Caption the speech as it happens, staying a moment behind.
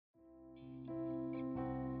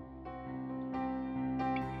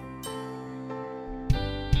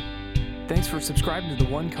Thanks for subscribing to the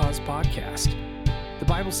One Cause podcast. The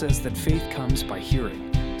Bible says that faith comes by hearing,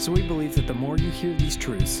 so we believe that the more you hear these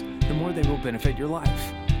truths, the more they will benefit your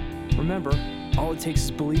life. Remember, all it takes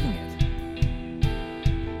is believing it.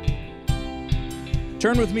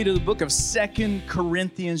 Turn with me to the book of 2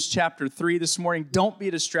 Corinthians chapter 3 this morning. Don't be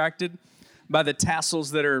distracted by the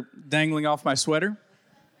tassels that are dangling off my sweater.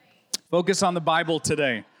 Focus on the Bible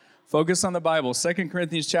today. Focus on the Bible. 2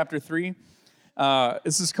 Corinthians chapter 3.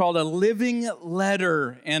 This is called a living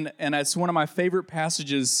letter, and it's one of my favorite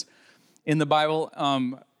passages in the Bible.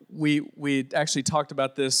 We actually talked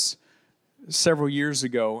about this several years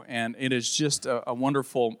ago, and it is just a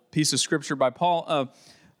wonderful piece of scripture by Paul.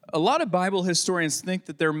 A lot of Bible historians think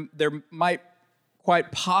that there might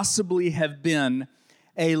quite possibly have been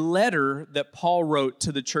a letter that Paul wrote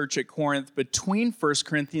to the church at Corinth between 1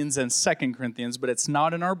 Corinthians and 2 Corinthians, but it's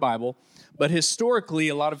not in our Bible. But historically,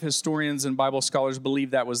 a lot of historians and Bible scholars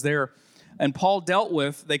believe that was there. And Paul dealt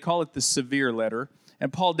with, they call it the severe letter,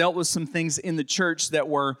 and Paul dealt with some things in the church that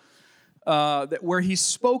were, where he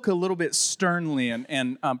spoke a little bit sternly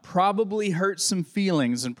and probably hurt some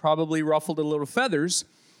feelings and probably ruffled a little feathers.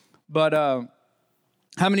 But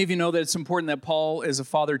how many of you know that it's important that Paul is a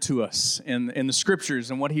father to us in the scriptures,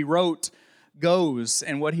 and what he wrote goes,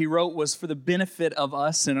 and what he wrote was for the benefit of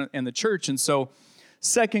us and the church. And so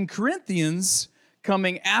 2 Corinthians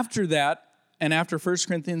coming after that and after 1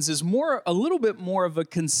 Corinthians is a little bit more of a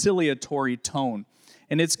conciliatory tone.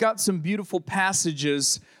 And it's got some beautiful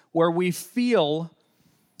passages where we feel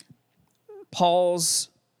Paul's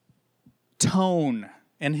tone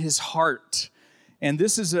and his heart. And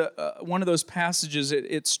this is one of those passages,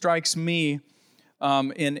 it strikes me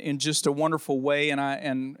in just a wonderful way. And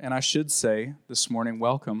I should say this morning,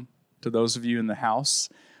 welcome to those of you in the house.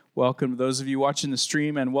 Welcome to those of you watching the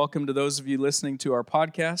stream, and welcome to those of you listening to our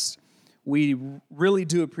podcast. We really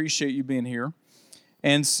do appreciate you being here.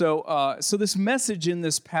 And so this message in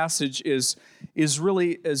this passage is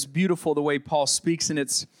really as beautiful the way Paul speaks, and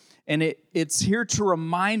it's here to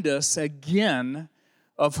remind us again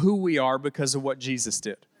of who we are because of what Jesus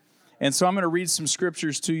did. And so I'm going to read some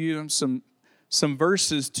scriptures to you, some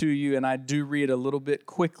verses to you, and I do read a little bit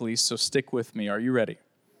quickly, so stick with me. Are you ready?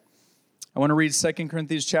 I want to read 2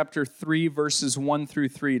 Corinthians chapter 3, verses 1 through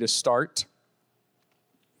 3 to start.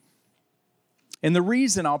 And the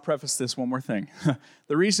reason, I'll preface this one more thing.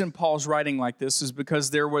 The reason Paul's writing like this is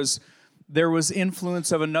because there was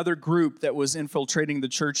influence of another group that was infiltrating the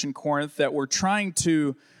church in Corinth that were trying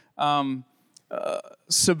to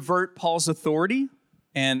subvert Paul's authority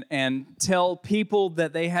and tell people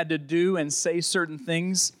that they had to do and say certain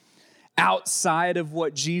things outside of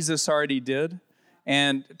what Jesus already did,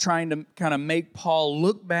 and trying to kind of make Paul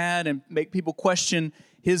look bad and make people question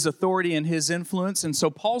his authority and his influence. And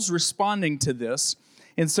so Paul's responding to this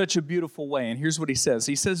in such a beautiful way. And here's what he says.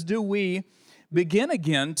 He says, do we begin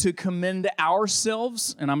again to commend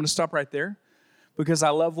ourselves? And I'm going to stop right there because I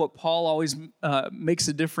love what Paul always makes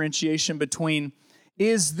a differentiation between,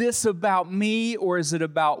 is this about me or is it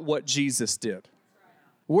about what Jesus did?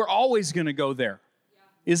 We're always going to go there.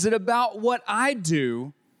 Is it about what I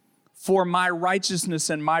do for my righteousness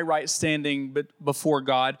and my right standing before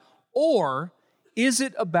God, or is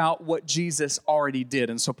it about what Jesus already did?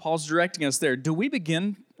 And so Paul's directing us there. Do we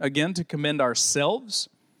begin again to commend ourselves,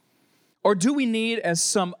 or do we need, as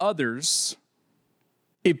some others,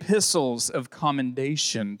 epistles of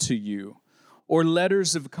commendation to you, or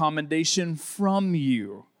letters of commendation from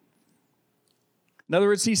you? In other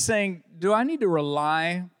words, he's saying, do I need to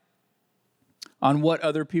rely on what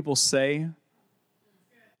other people say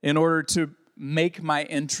in order to make my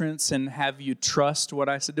entrance and have you trust what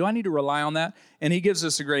I said? Do I need to rely on that? And he gives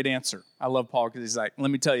us a great answer. I love Paul because he's like, let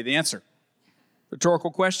me tell you the answer. Rhetorical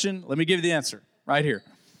question, let me give you the answer right here.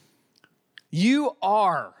 You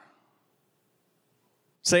are.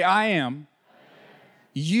 Say, I am.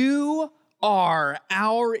 You are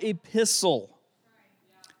our epistle,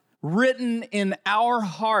 written in our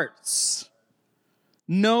hearts,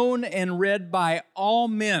 known and read by all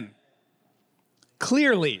men.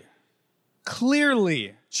 Clearly,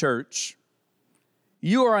 church,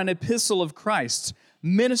 you are an epistle of Christ,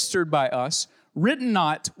 ministered by us, written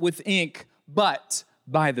not with ink, but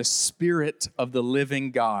by the Spirit of the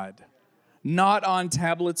living God, not on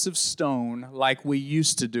tablets of stone like we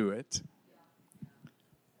used to do it,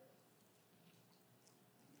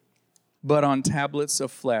 but on tablets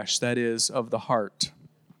of flesh, that is, of the heart.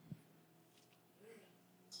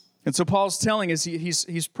 And so Paul's telling us,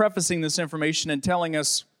 he's prefacing this information and telling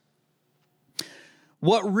us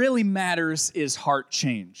what really matters is heart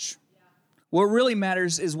change. What really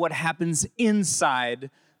matters is what happens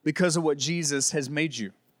inside because of what Jesus has made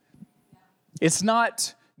you. It's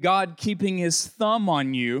not God keeping his thumb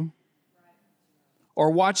on you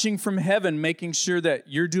or watching from heaven, making sure that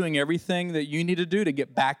you're doing everything that you need to do to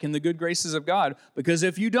get back in the good graces of God. Because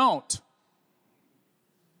if you don't,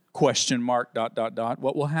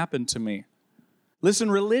 what will happen to me?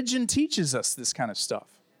 Listen, religion teaches us this kind of stuff.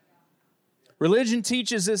 Religion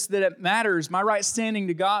teaches us that it matters. My right standing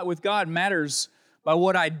to God with God matters by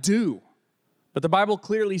what I do. But the Bible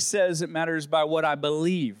clearly says it matters by what I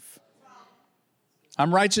believe.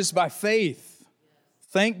 I'm righteous by faith.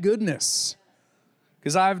 Thank goodness.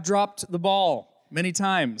 Because I've dropped the ball many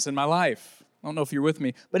times in my life. I don't know if you're with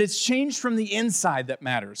me. But it's changed from the inside that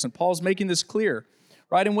matters. And Paul's making this clear.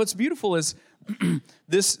 Right? And what's beautiful is the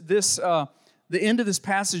end of this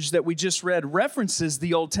passage that we just read references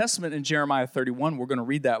the Old Testament in Jeremiah 31. We're going to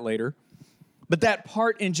read that later. But that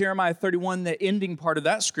part in Jeremiah 31, the ending part of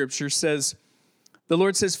that scripture says, the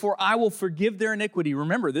Lord says, "For I will forgive their iniquity."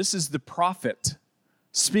 Remember, this is the prophet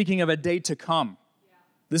speaking of a day to come.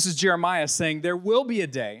 This is Jeremiah saying there will be a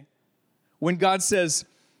day when God says,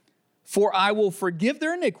 "For I will forgive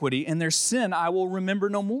their iniquity, and their sin I will remember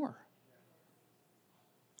no more."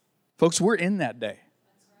 Folks, we're in that day.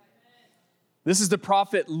 This is the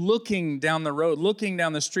prophet looking down the road, looking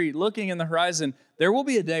down the street, looking in the horizon. There will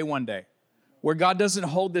be a day one day where God doesn't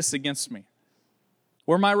hold this against me,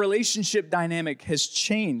 where my relationship dynamic has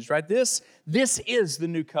changed, right? This is the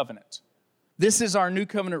new covenant. This is our new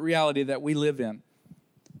covenant reality that we live in.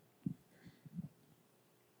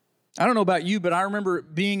 I don't know about you, but I remember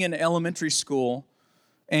being in elementary school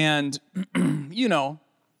and,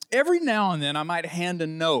 every now and then I might hand a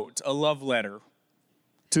note, a love letter,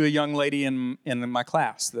 to a young lady in my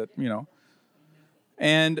class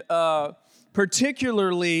And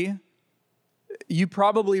particularly, you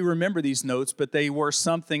probably remember these notes, but they were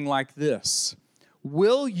something like this.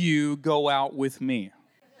 "Will you go out with me?"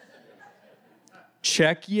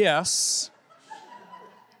 Check yes,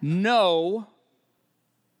 no,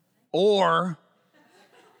 or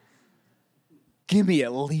give me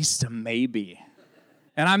at least a maybe.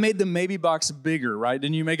 And I made the maybe box bigger, right?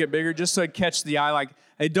 Didn't you make it bigger just so it catch the eye? Like,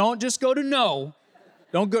 hey, don't just go to no.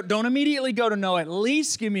 Don't immediately go to no. At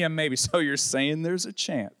least give me a maybe. So you're saying there's a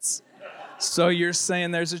chance.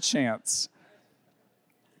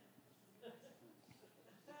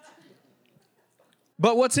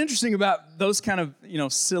 But what's interesting about those kind of,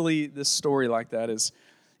 silly, this story like that is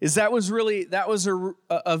that was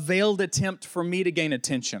a veiled attempt for me to gain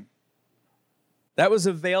attention. That was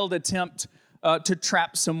a veiled attempt to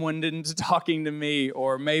trap someone into talking to me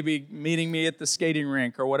or maybe meeting me at the skating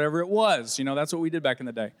rink or whatever it was. That's what we did back in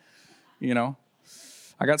the day.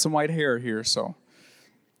 I got some white hair here, so.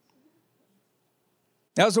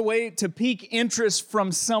 That was a way to pique interest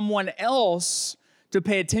from someone else to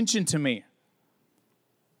pay attention to me.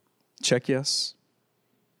 Check yes,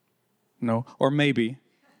 no, or maybe.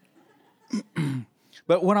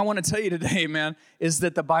 But what I want to tell you today, man, is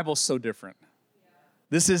that the Bible's so different.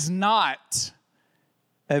 This is not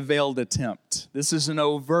a veiled attempt. This is an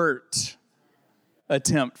overt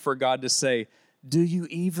attempt for God to say, do you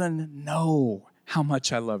even know how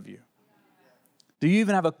much I love you? Do you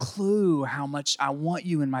even have a clue how much I want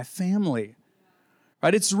you in my family?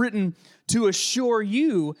 Right? It's written to assure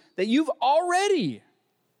you that you've already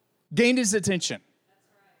gained his attention.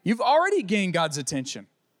 You've already gained God's attention.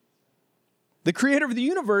 The creator of the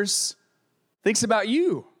universe thinks about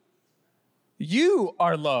you. You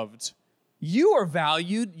are loved. You are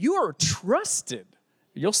valued. You are trusted.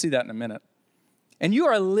 You'll see that in a minute. And you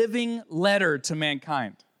are a living letter to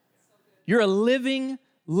mankind. You're a living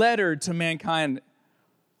letter to mankind.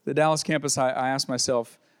 The Dallas campus, I asked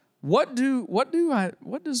myself, what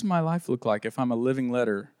does my life look like if I'm a living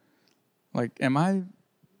letter? Like, am I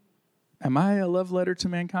a love letter to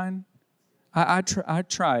mankind? I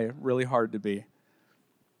try really hard to be.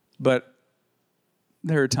 But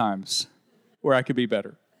there are times where I could be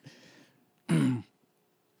better. Well,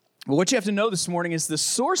 what you have to know this morning is the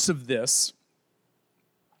source of this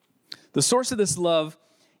love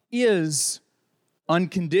is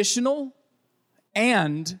unconditional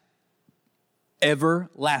and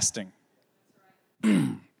everlasting.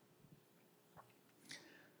 The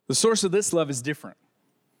source of this love is different.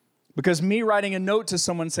 Because me writing a note to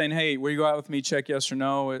someone saying, hey, will you go out with me, check yes or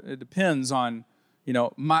no, it depends on,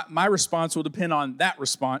 my response will depend on that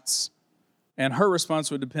response. And her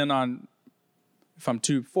response would depend on if I'm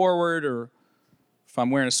too forward or if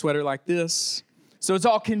I'm wearing a sweater like this. So it's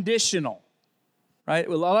all conditional, right?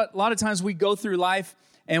 A lot of times we go through life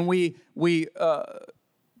and we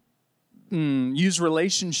use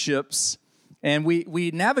relationships and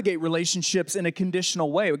we navigate relationships in a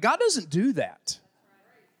conditional way. God doesn't do that.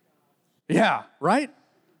 Yeah, right?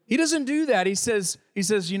 He doesn't do that. He says,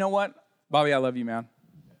 you know what? Bobby, I love you, man.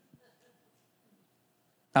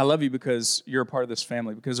 I love you because you're a part of this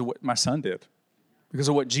family, because of what my son did, because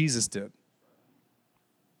of what Jesus did.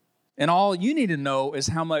 And all you need to know is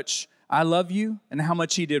how much I love you and how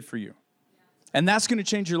much he did for you. And that's going to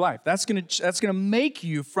change your life. That's going to make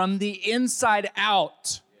you from the inside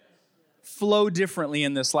out flow differently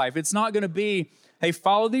in this life. It's not going to be, hey,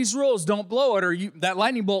 follow these rules, don't blow it, or that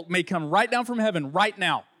lightning bolt may come right down from heaven right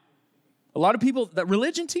now. A lot of people, that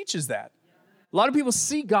religion teaches that. A lot of people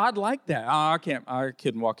see God like that. I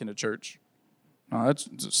couldn't walk into church.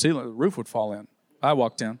 The roof would fall in. I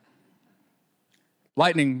walked in.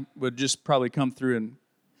 Lightning would just probably come through, and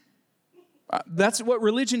that's what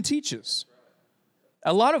religion teaches.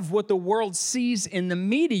 A lot of what the world sees in the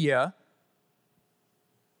media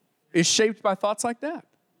is shaped by thoughts like that.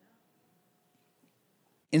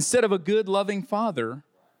 Instead of a good, loving Father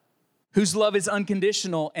whose love is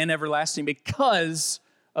unconditional and everlasting because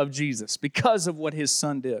of Jesus, because of what his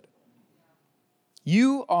son did.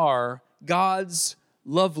 You are God's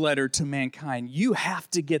love letter to mankind. You have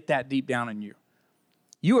to get that deep down in you.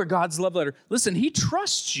 You are God's love letter. Listen, he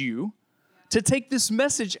trusts you to take this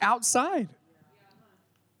message outside.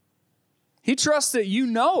 He trusts that you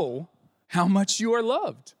know how much you are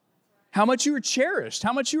loved, how much you are cherished,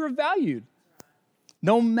 how much you are valued,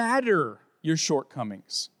 no matter your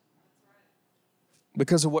shortcomings,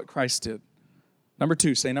 because of what Christ did. Number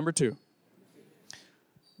two, say number two.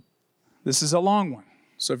 This is a long one,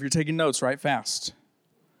 so if you're taking notes, write fast.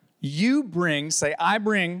 I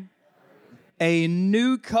bring a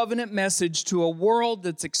new covenant message to a world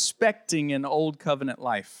that's expecting an old covenant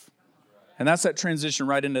life. And that's that transition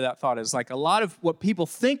right into that thought. Is like a lot of what people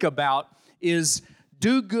think about is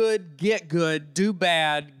do good, get good, do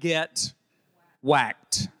bad, get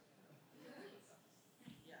whacked.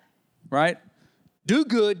 Right? Do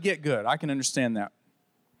good, get good. I can understand that.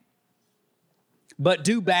 But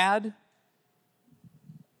do bad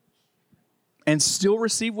and still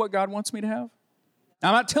receive what God wants me to have?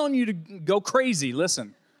 I'm not telling you to go crazy.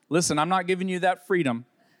 Listen, I'm not giving you that freedom.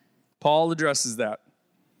 Paul addresses that.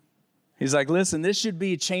 He's like, listen, this should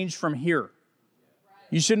be a change from here.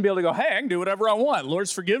 You shouldn't be able to go, hey, I can do whatever I want.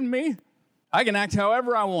 Lord's forgiven me. I can act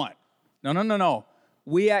however I want. No.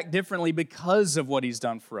 We act differently because of what he's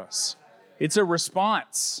done for us. It's a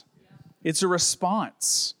response. It's a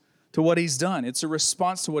response to what he's done. It's a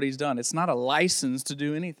response to what he's done. It's not a license to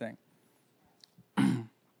do anything.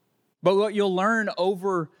 But what you'll learn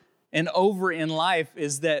over and over in life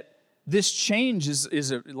is that this change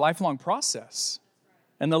is a lifelong process.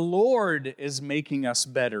 And the Lord is making us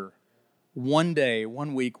better one day,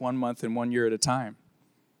 1 week, 1 month, and 1 year at a time.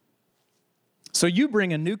 So you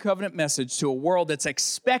bring a new covenant message to a world that's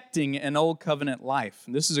expecting an old covenant life.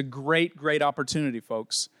 And this is a great, great opportunity,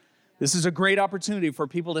 folks. This is a great opportunity for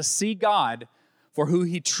people to see God for who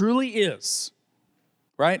he truly is,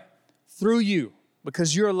 right? Through you,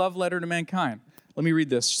 because you're a love letter to mankind. Let me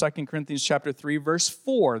read this, 2 Corinthians chapter 3, verse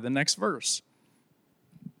 4, the next verse.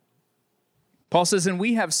 Paul says, and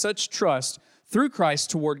we have such trust through Christ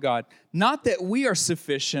toward God, not that we are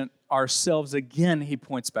sufficient ourselves. Again, he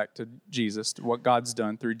points back to Jesus, to what God's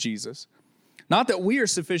done through Jesus. Not that we are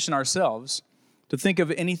sufficient ourselves to think of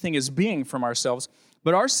anything as being from ourselves,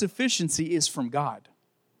 but our sufficiency is from God,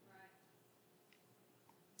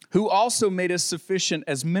 who also made us sufficient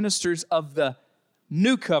as ministers of the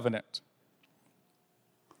new covenant,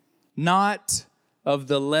 not of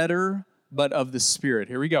the letter, but of the Spirit.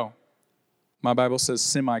 Here we go. My Bible says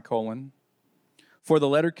semicolon. For the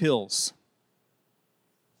letter kills.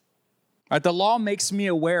 Right, the law makes me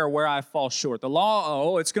aware where I fall short. The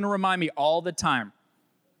law, it's going to remind me all the time.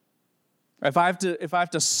 If I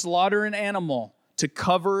have to slaughter an animal to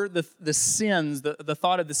cover the sins, the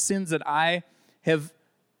thought of the sins that I have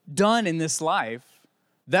done in this life,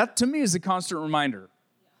 that to me is a constant reminder.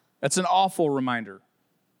 That's an awful reminder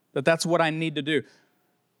that that's what I need to do.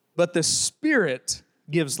 But the Spirit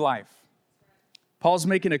gives life. Paul's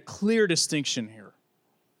making a clear distinction here.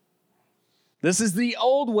 This is the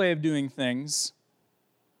old way of doing things.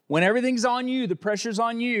 When everything's on you, the pressure's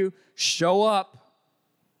on you, show up.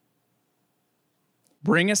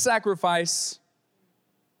 Bring a sacrifice.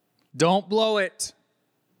 Don't blow it.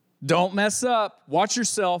 Don't mess up. Watch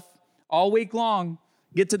yourself all week long.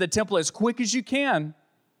 Get to the temple as quick as you can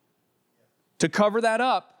to cover that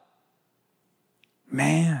up.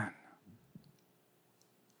 Man.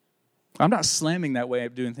 I'm not slamming that way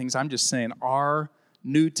of doing things. I'm just saying our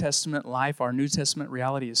New Testament life, our New Testament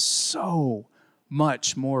reality is so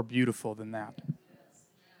much more beautiful than that.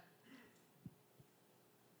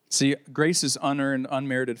 See, grace is unearned,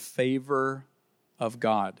 unmerited favor of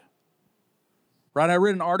God. Right? I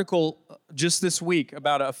read an article just this week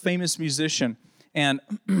about a famous musician, and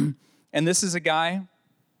this is a guy,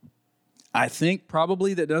 I think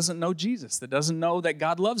probably, that doesn't know Jesus, that doesn't know that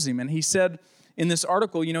God loves him. And he said in this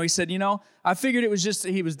article, he said, I figured it was just,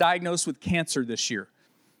 he was diagnosed with cancer this year.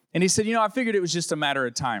 And he said, I figured it was just a matter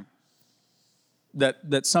of time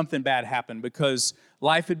that something bad happened because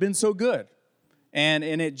life had been so good. And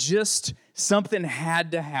it just, something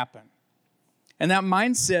had to happen. And that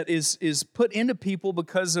mindset is put into people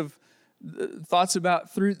because of thoughts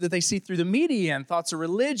that they see through the media and thoughts of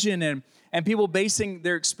religion and people basing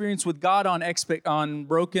their experience with God on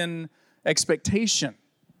broken expectation,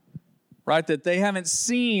 right? That they haven't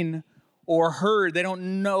seen or heard. They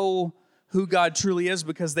don't know who God truly is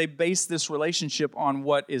because they base this relationship on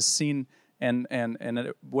what is seen and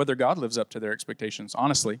whether God lives up to their expectations.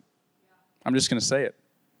 Honestly, I'm just going to say it.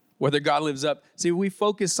 Whether God lives up. See, we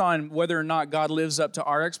focus on whether or not God lives up to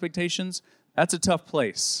our expectations. That's a tough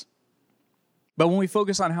place. But when we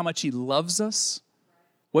focus on how much he loves us,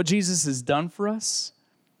 what Jesus has done for us,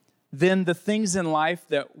 then the things in life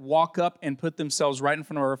that walk up and put themselves right in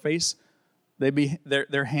front of our face,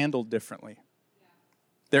 they're handled differently.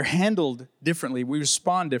 They're handled differently. We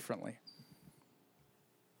respond differently.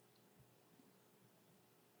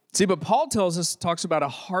 See, but Paul talks about a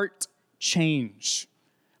heart change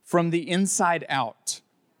from the inside out.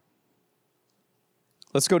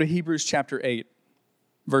 Let's go to Hebrews chapter 8,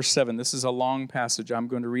 verse 7. This is a long passage. I'm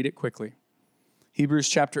going to read it quickly. Hebrews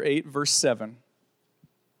chapter 8, verse 7.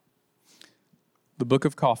 The book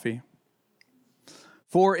of coffee.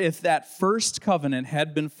 For if that first covenant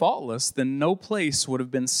had been faultless, then no place would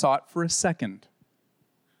have been sought for a second.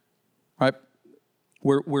 Right?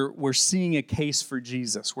 We're seeing a case for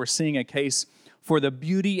Jesus. We're seeing a case for the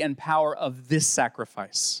beauty and power of this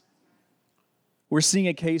sacrifice. We're seeing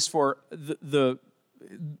a case for the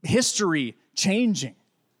history changing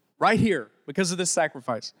right here because of this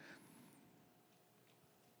sacrifice.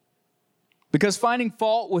 Because finding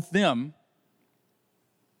fault with them,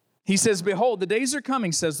 he says, behold, the days are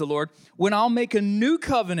coming, says the Lord, when I'll make a new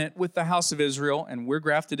covenant with the house of Israel, and we're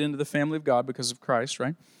grafted into the family of God because of Christ,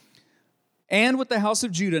 right? And with the house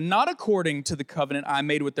of Judah, not according to the covenant I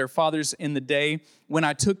made with their fathers in the day when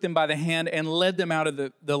I took them by the hand and led them out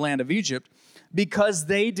of the land of Egypt, because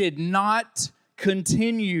they did not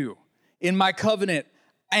continue in my covenant,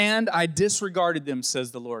 and I disregarded them,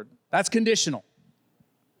 says the Lord. That's conditional.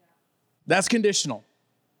 That's conditional,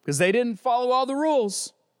 because they didn't follow all the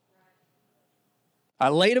rules. I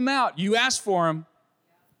laid them out. You asked for them,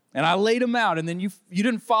 and I laid them out, and then you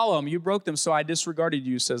didn't follow them. You broke them, so I disregarded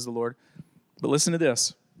you, says the Lord. But listen to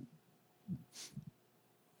this.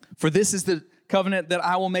 For this is the covenant that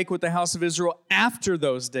I will make with the house of Israel after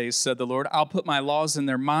those days, said the Lord. I'll put my laws in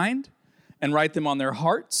their mind and write them on their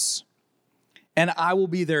hearts, and I will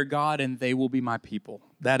be their God, and they will be my people.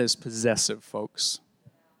 That is possessive, folks.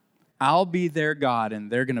 I'll be their God,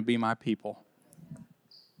 and they're going to be my people.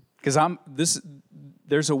 Because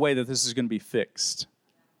there's a way that this is going to be fixed.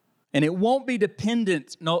 And it won't be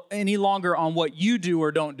dependent any longer on what you do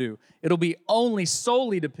or don't do. It'll be only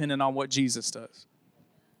solely dependent on what Jesus does.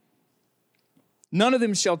 None of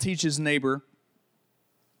them shall teach his neighbor,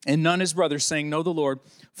 and none his brother, saying, know the Lord,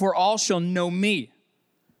 for all shall know me,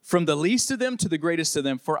 from the least of them to the greatest of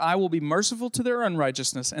them, for I will be merciful to their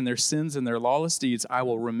unrighteousness, and their sins and their lawless deeds I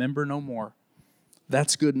will remember no more.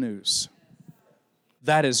 That's good news.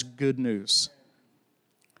 That is good news.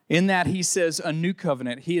 In that he says a new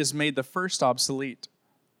covenant, he has made the first obsolete.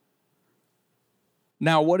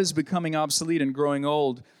 Now what is becoming obsolete and growing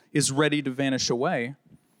old is ready to vanish away.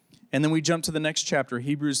 And then we jump to the next chapter,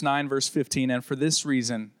 Hebrews 9, verse 15. And for this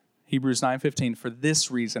reason, Hebrews 9:15, for this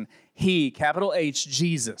reason, he, capital H,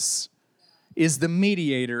 Jesus, is the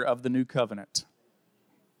mediator of the new covenant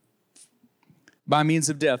by means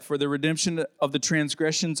of death for the redemption of the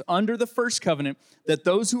transgressions under the first covenant, that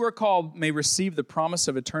those who are called may receive the promise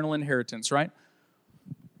of eternal inheritance, right?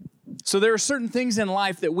 So there are certain things in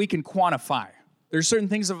life that we can quantify. There are certain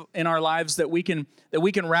things in our lives that we can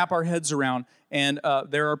wrap our heads around. And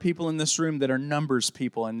there are people in this room that are numbers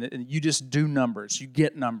people, and you just do numbers. You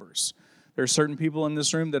get numbers. There are certain people in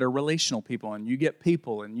this room that are relational people, and you get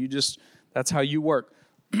people, and that's how you work.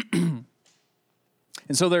 And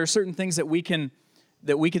so there are certain things that we can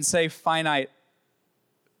say finite,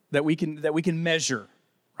 that we can measure,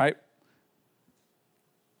 right?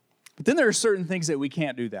 But then there are certain things that we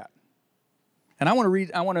can't do that. And I want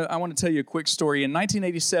to tell you a quick story. In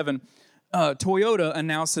 1987, Toyota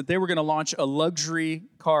announced that they were going to launch a luxury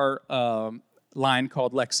car line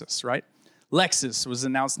called Lexus, right? Lexus was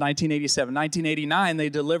announced 1987. 1989, they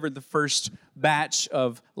delivered the first batch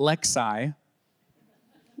of Lexuses.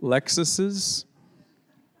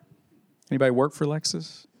 Anybody work for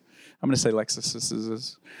Lexus? I'm going to say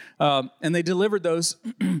Lexuses. And they delivered those.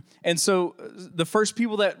 And so the first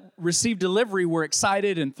people that received delivery were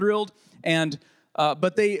excited and thrilled. And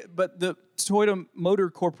but the Toyota Motor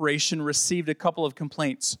Corporation received a couple of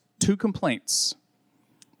complaints. 2 complaints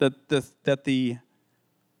that the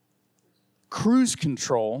cruise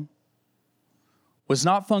control was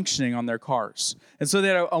not functioning on their cars. And so they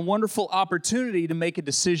had a wonderful opportunity to make a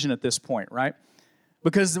decision at this point, right?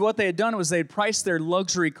 Because what they had done was they had priced their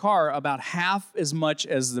luxury car about half as much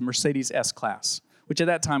as the Mercedes S-Class, which at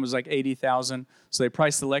that time was like $80,000. So they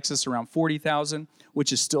priced the Lexus around $40,000,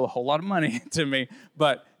 which is still a whole lot of money to me.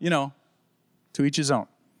 But, to each his own.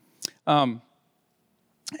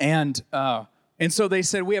 And so they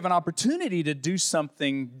said, we have an opportunity to do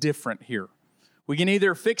something different here. We can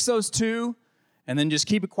either fix those 2 and then just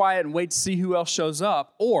keep it quiet and wait to see who else shows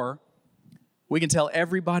up, or we can tell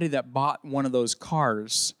everybody that bought one of those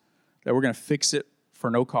cars that we're going to fix it for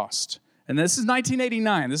no cost. And this is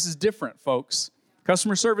 1989. This is different, folks.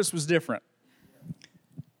 Customer service was different.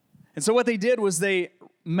 And so what they did was they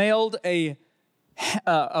mailed a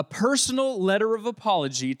personal letter of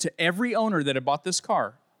apology to every owner that had bought this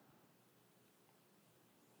car.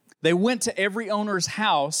 They went to every owner's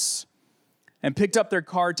house and picked up their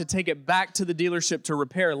car to take it back to the dealership to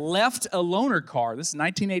repair, left a loaner car. This is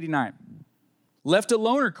 1989. Left a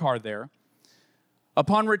loaner car there.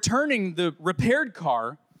 Upon returning the repaired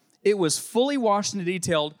car, it was fully washed and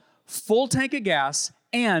detailed, full tank of gas,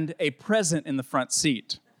 and a present in the front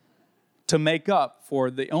seat to make up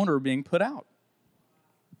for the owner being put out.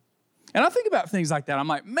 And I think about things like that. I'm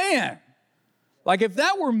like, man, like if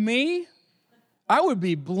that were me, I would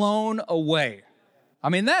be blown away. I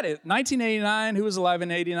mean, that is 1989. Who was alive in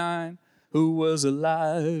 89? Who was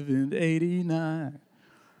alive in 89?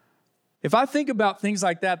 If I think about things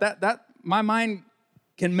like that my mind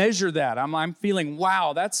can measure that. I'm feeling,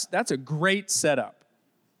 wow, that's a great setup.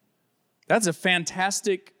 That's a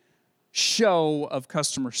fantastic show of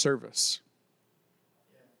customer service.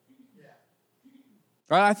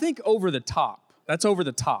 Right? I think over the top. That's over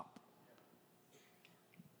the top.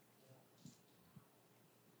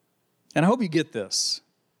 And I hope you get this.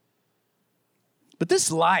 But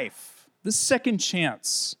this life, this second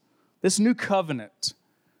chance, this new covenant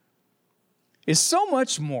is so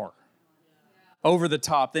much more over the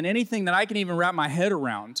top than anything that I can even wrap my head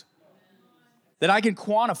around, that I can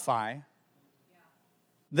quantify,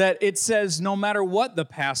 that it says no matter what the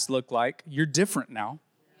past looked like, you're different now.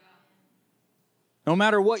 No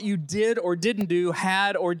matter what you did or didn't do,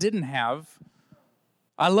 had or didn't have,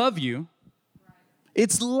 I love you.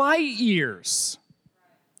 It's light years,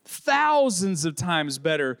 thousands of times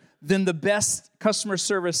better than the best customer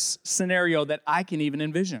service scenario that I can even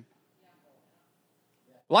envision.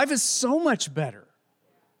 Life is so much better.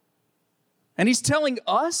 And he's telling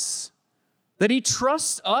us that he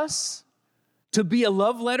trusts us to be a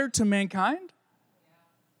love letter to mankind.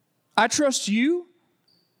 I trust you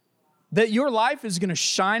that your life is going to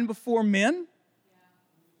shine before men.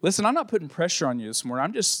 Listen, I'm not putting pressure on you this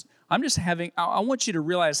morning. I want you to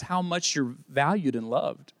realize how much you're valued and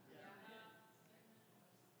loved.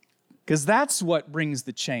 Because that's what brings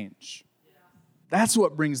the change. That's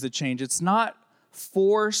what brings the change. It's not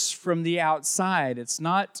force from the outside. It's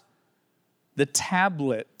not the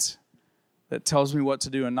tablet that tells me what to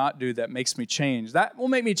do and not do that makes me change. That will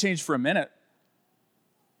make me change for a minute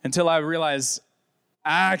until I realize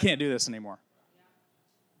I can't do this anymore.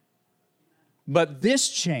 But this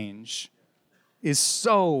change is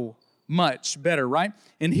so much better, right?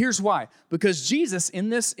 And here's why. Because Jesus, in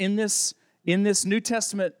this New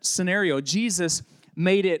Testament scenario, Jesus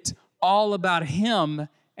made it all about him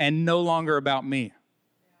and no longer about me.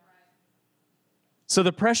 So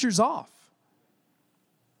the pressure's off.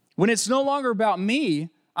 When it's no longer about me,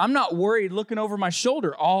 I'm not worried looking over my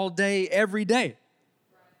shoulder all day, every day.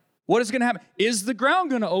 What is going to happen? Is the ground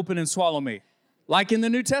going to open and swallow me? Like in the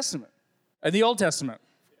New Testament, or the Old Testament.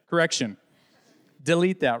 Correction.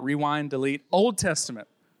 Delete that. Rewind, delete. Old Testament.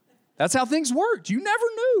 That's how things worked. You never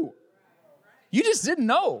knew. You just didn't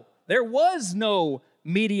know. There was no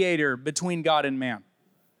mediator between God and man.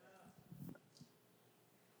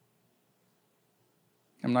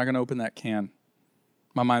 I'm not going to open that can.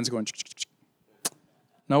 My mind's going,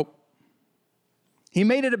 nope. He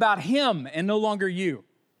made it about him and no longer you.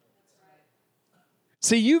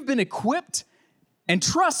 See, you've been equipped and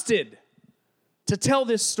trusted to tell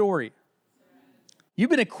this story. You've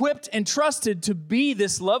been equipped and trusted to be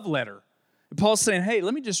this love letter. And Paul's saying, hey,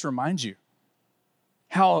 let me just remind you,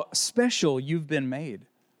 how special you've been made.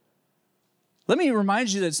 Let me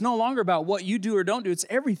remind you that it's no longer about what you do or don't do. It's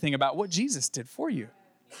everything about what Jesus did for you.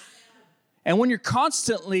 And when you're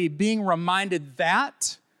constantly being reminded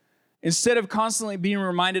that, instead of constantly being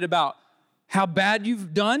reminded about how bad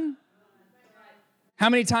you've done, how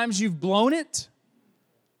many times you've blown it.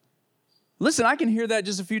 Listen, I can hear that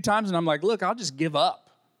just a few times and I'm like, look, I'll just give up.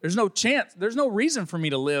 There's no chance. There's no reason for me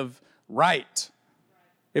to live right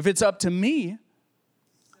if it's up to me.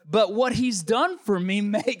 But what he's done for me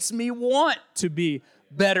makes me want to be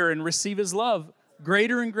better and receive his love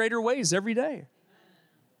greater and greater ways every day.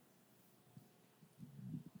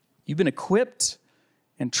 You've been equipped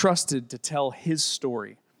and trusted to tell his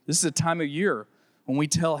story. This is a time of year when we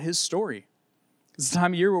tell his story. It's a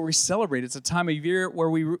time of year where we celebrate. It's a time of year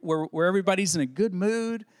where everybody's in a good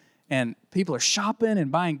mood and people are shopping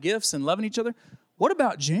and buying gifts and loving each other. What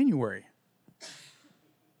about January?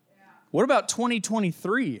 What about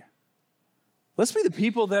 2023? Let's be the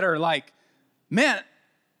people that are like, man,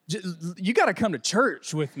 you got to come to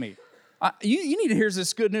church with me. You need to hear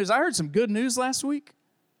this good news. I heard some good news last week.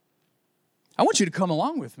 I want you to come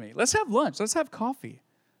along with me. Let's have lunch. Let's have coffee.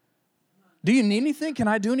 Do you need anything? Can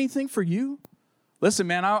I do anything for you? Listen,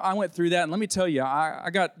 man, I went through that, and let me tell you,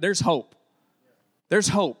 there's hope. There's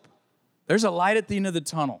hope. There's a light at the end of the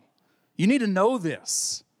tunnel. You need to know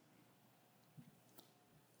this.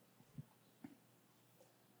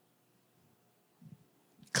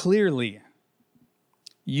 Clearly,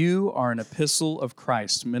 you are an epistle of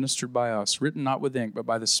Christ, ministered by us, written not with ink, but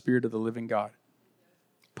by the Spirit of the living God.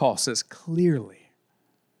 Paul says, clearly,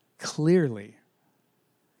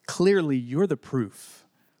 you're the proof.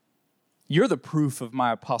 You're the proof of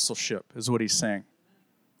my apostleship, is what he's saying.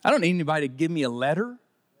 I don't need anybody to give me a letter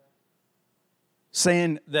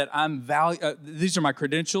saying that I'm these are my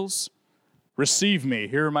credentials. Receive me.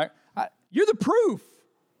 Here are you're the proof.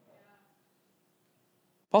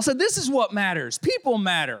 Paul said, this is what matters. People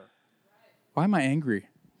matter. Why am I angry?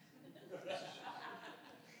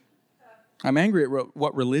 I'm angry at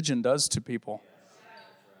what religion does to people.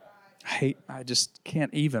 I just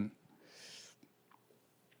can't even.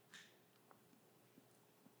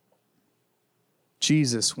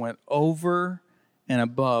 Jesus went over and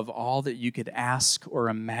above all that you could ask or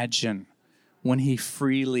imagine when he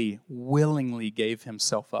freely, willingly gave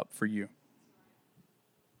himself up for you.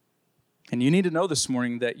 And you need to know this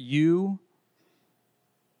morning that you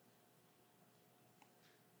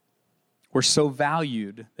were so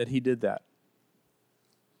valued that he did that.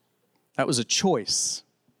 That was a choice.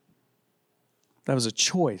 That was a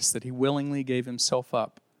choice that he willingly gave himself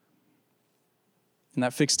up. And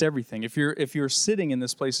that fixed everything. If you're sitting in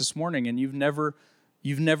this place this morning and you've never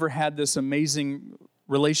had this amazing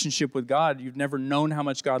relationship with God, you've never known how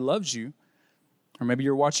much God loves you, or maybe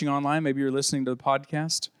you're watching online, maybe you're listening to the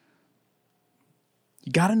podcast,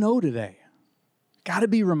 you got to know today. Got to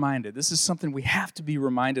be reminded. This is something we have to be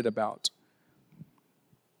reminded about.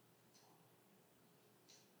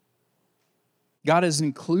 God is an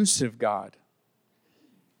inclusive God.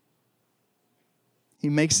 He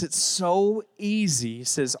makes it so easy. He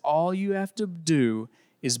says, all you have to do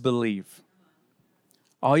is believe.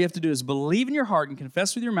 All you have to do is believe in your heart and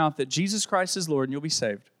confess with your mouth that Jesus Christ is Lord and you'll be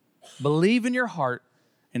saved. Believe in your heart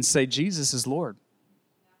and say, Jesus is Lord.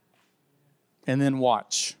 And then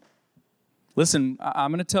watch. Listen,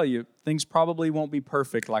 I'm going to tell you, things probably won't be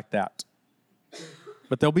perfect like that.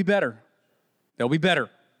 But they'll be better. They'll be better.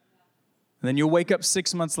 And then you'll wake up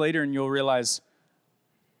 6 months later and you'll realize,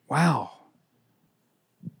 wow.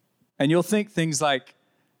 And you'll think things like,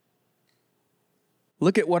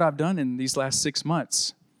 look at what I've done in these last 6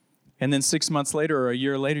 months. And then 6 months later or a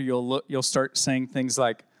year later, you'll start saying things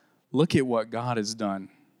like, look at what God has done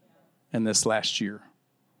in this last year.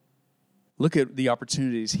 Look at the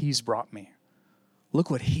opportunities he's brought me. Look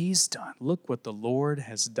what he's done. Look what the Lord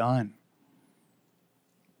has done.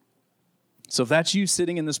 So if that's you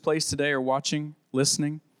sitting in this place today or watching,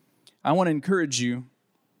 listening, I want to encourage you.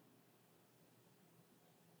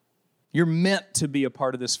 You're meant to be a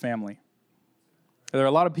part of this family. There are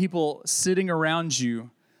a lot of people sitting around you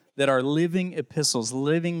that are living epistles,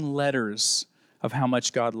 living letters of how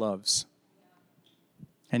much God loves.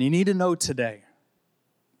 And you need to know today,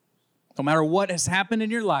 no matter what has happened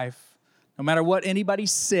in your life, no matter what anybody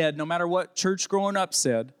said, no matter what church growing up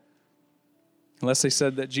said, unless they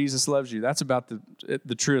said that Jesus loves you, that's about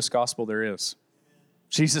the truest gospel there is.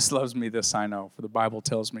 Jesus loves me, this I know, for the Bible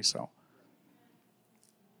tells me so.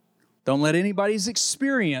 Don't let anybody's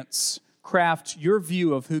experience craft your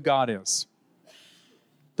view of who God is.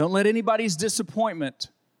 Don't let anybody's disappointment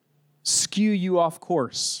skew you off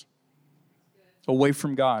course, away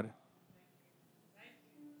from God.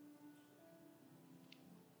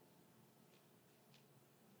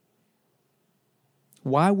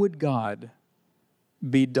 Why would God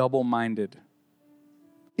be double-minded?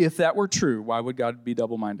 If that were true, why would God be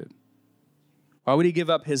double-minded? Why would he give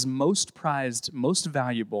up his most prized, most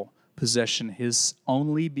valuable possession, his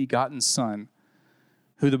only begotten Son,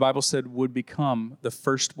 who the Bible said would become the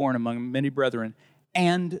firstborn among many brethren?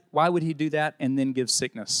 And why would he do that and then give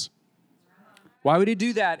sickness? Why would he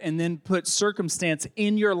do that and then put circumstance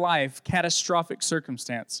in your life, catastrophic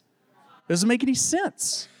circumstance? It doesn't make any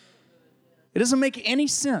sense. It doesn't make any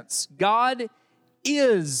sense. God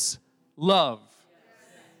is love.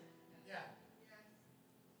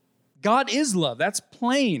 God is love. That's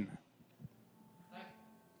plain.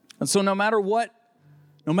 And so no matter what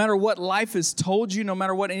life has told you, no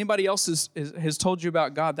matter what anybody else has told you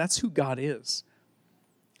about God, that's who God is.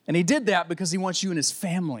 And he did that because he wants you in his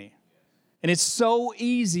family. And it's so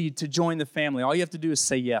easy to join the family. All you have to do is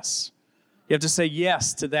say yes. You have to say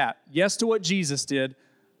yes to that. Yes to what Jesus did.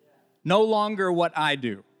 No longer what I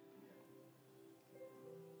do.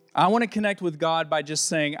 I want to connect with God by just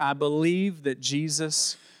saying, I believe that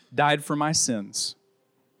Jesus died for my sins.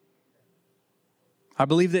 I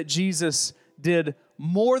believe that Jesus did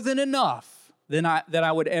more than enough that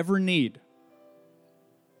I would ever need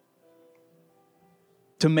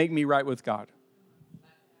to make me right with God.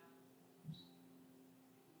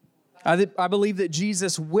 I believe that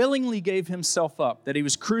Jesus willingly gave himself up, that he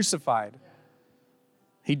was crucified.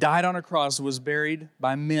 He died on a cross, was buried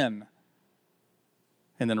by men,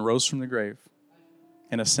 and then rose from the grave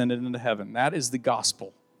and ascended into heaven. That is the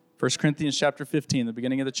gospel. 1 Corinthians chapter 15, the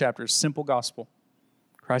beginning of the chapter, is simple gospel.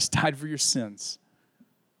 Christ died for your sins.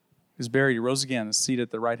 He was buried, he rose again, and seated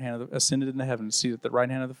at the right hand ascended into heaven, seated at the right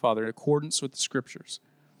hand of the Father in accordance with the Scriptures.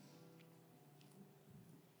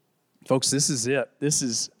 Folks, this is it. This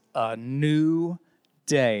is a new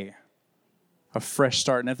day, a fresh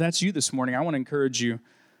start. And if that's you this morning, I want to encourage you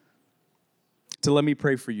to let me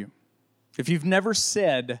pray for you. If you've never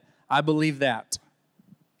said, I believe that,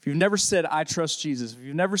 if you've never said, I trust Jesus, if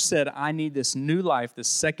you've never said, I need this new life, this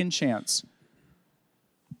second chance,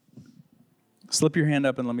 slip your hand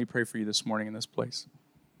up and let me pray for you this morning in this place.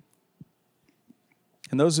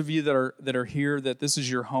 And those of you that are here, that this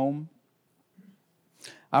is your home,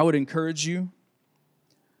 I would encourage you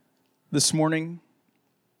this morning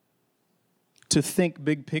to think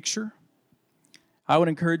big picture. I would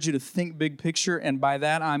encourage you to think big picture, and by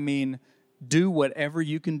that I mean do whatever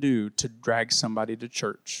you can do to drag somebody to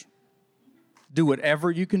church. Do whatever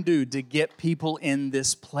you can do to get people in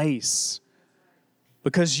this place.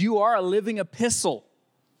 Because you are a living epistle.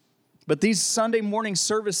 But these Sunday morning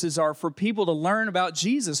services are for people to learn about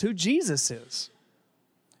Jesus, who Jesus is.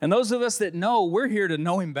 And those of us that know, we're here to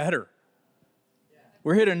know him better.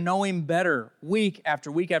 We're here to know him better week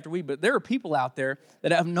after week after week. But there are people out there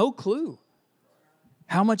that have no clue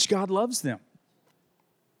how much God loves them.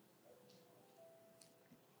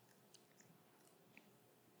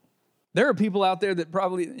 There are people out there that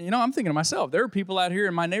probably, I'm thinking to myself, there are people out here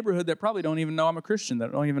in my neighborhood that probably don't even know I'm a Christian,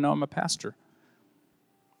 that don't even know I'm a pastor.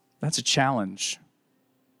 That's a challenge.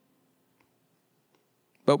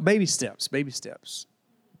 But baby steps.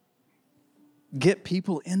 Get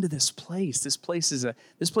people into this place. This place is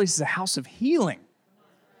a house of healing.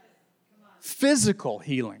 Physical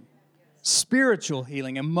healing, spiritual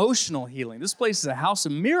healing, emotional healing. This place is a house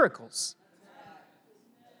of miracles.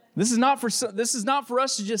 This is not for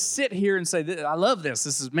us to just sit here and say, I love this.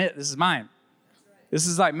 This is mine. This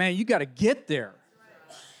is like, man, you got to get there.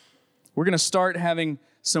 We're going to start having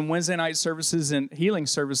some Wednesday night services and healing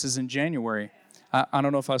services in January. I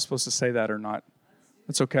don't know if I was supposed to say that or not.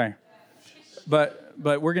 It's okay. But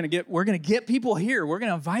we're gonna get people here. We're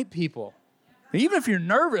gonna invite people. Even if you're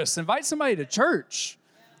nervous, invite somebody to church.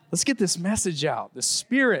 Let's get this message out. The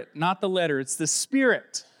Spirit, not the letter. It's the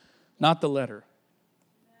Spirit, not the letter.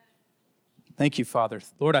 Thank you, Father.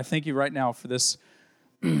 Lord, I thank you right now for this,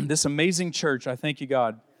 this amazing church. I thank you,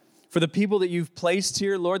 God, for the people that you've placed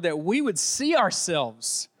here, Lord, that we would see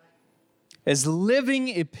ourselves as living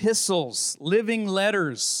epistles, living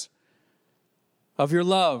letters of your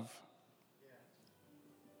love.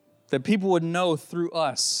 That people would know through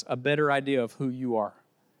us a better idea of who you are.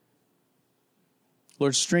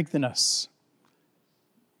 Lord, strengthen us.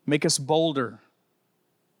 Make us bolder.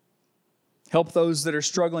 Help those that are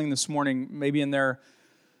struggling this morning, maybe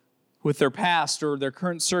with their past or their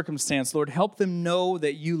current circumstance. Lord, help them know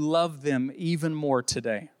that you love them even more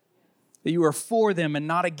today. That you are for them and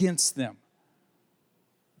not against them.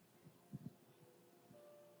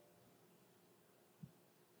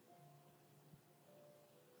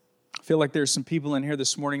 I feel like there's some people in here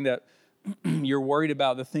this morning that you're worried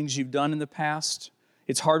about the things you've done in the past.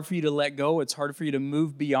 It's hard for you to let go. It's hard for you to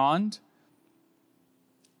move beyond.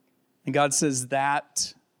 And God says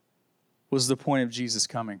that was the point of Jesus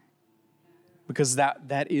coming. Because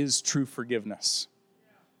that is true forgiveness.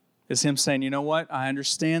 It's him saying, you know what? I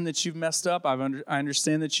understand that you've messed up. I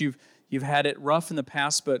understand that you've had it rough in the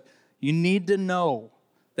past, but you need to know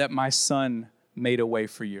that my son made a way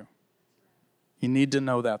for you. You need to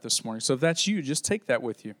know that this morning. So if that's you, just take that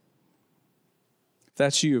with you. If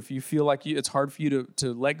that's you, if you feel like it's hard for you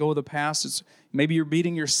to let go of the past, maybe you're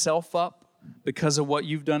beating yourself up because of what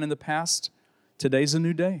you've done in the past, today's a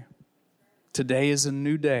new day. Today is a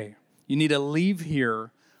new day. You need to leave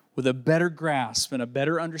here with a better grasp and a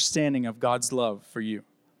better understanding of God's love for you.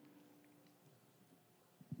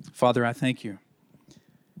 Father, I thank you.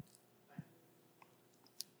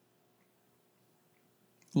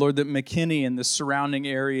 Lord, that McKinney and the surrounding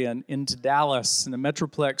area and into Dallas and the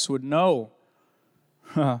Metroplex would know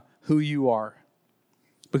who you are,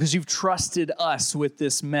 because you've trusted us with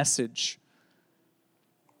this message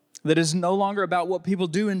that is no longer about what people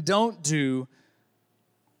do and don't do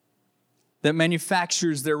that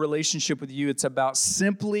manufactures their relationship with you. It's about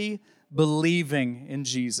simply believing in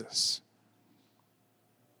Jesus.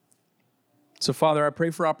 So, Father, I pray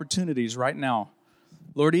for opportunities right now.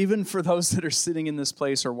 Lord, even for those that are sitting in this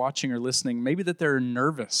place or watching or listening, maybe that they're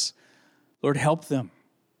nervous. Lord, help them.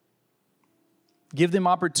 Give them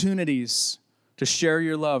opportunities to share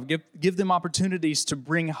your love. Give them opportunities to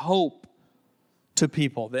bring hope to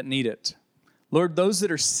people that need it. Lord, those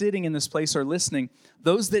that are sitting in this place or listening,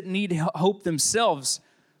 those that need hope themselves,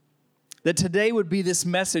 that today would be this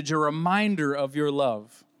message, a reminder of your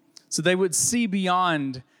love, so they would see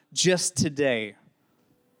beyond just today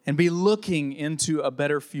and be looking into a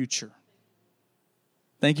better future.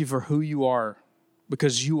 Thank you for who you are,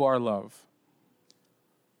 because you are love.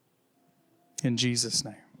 In Jesus'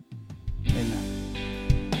 name, amen.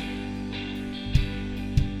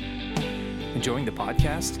 Enjoying the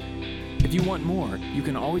podcast? If you want more, you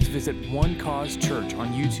can always visit One Cause Church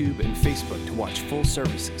on YouTube and Facebook to watch full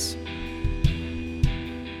services.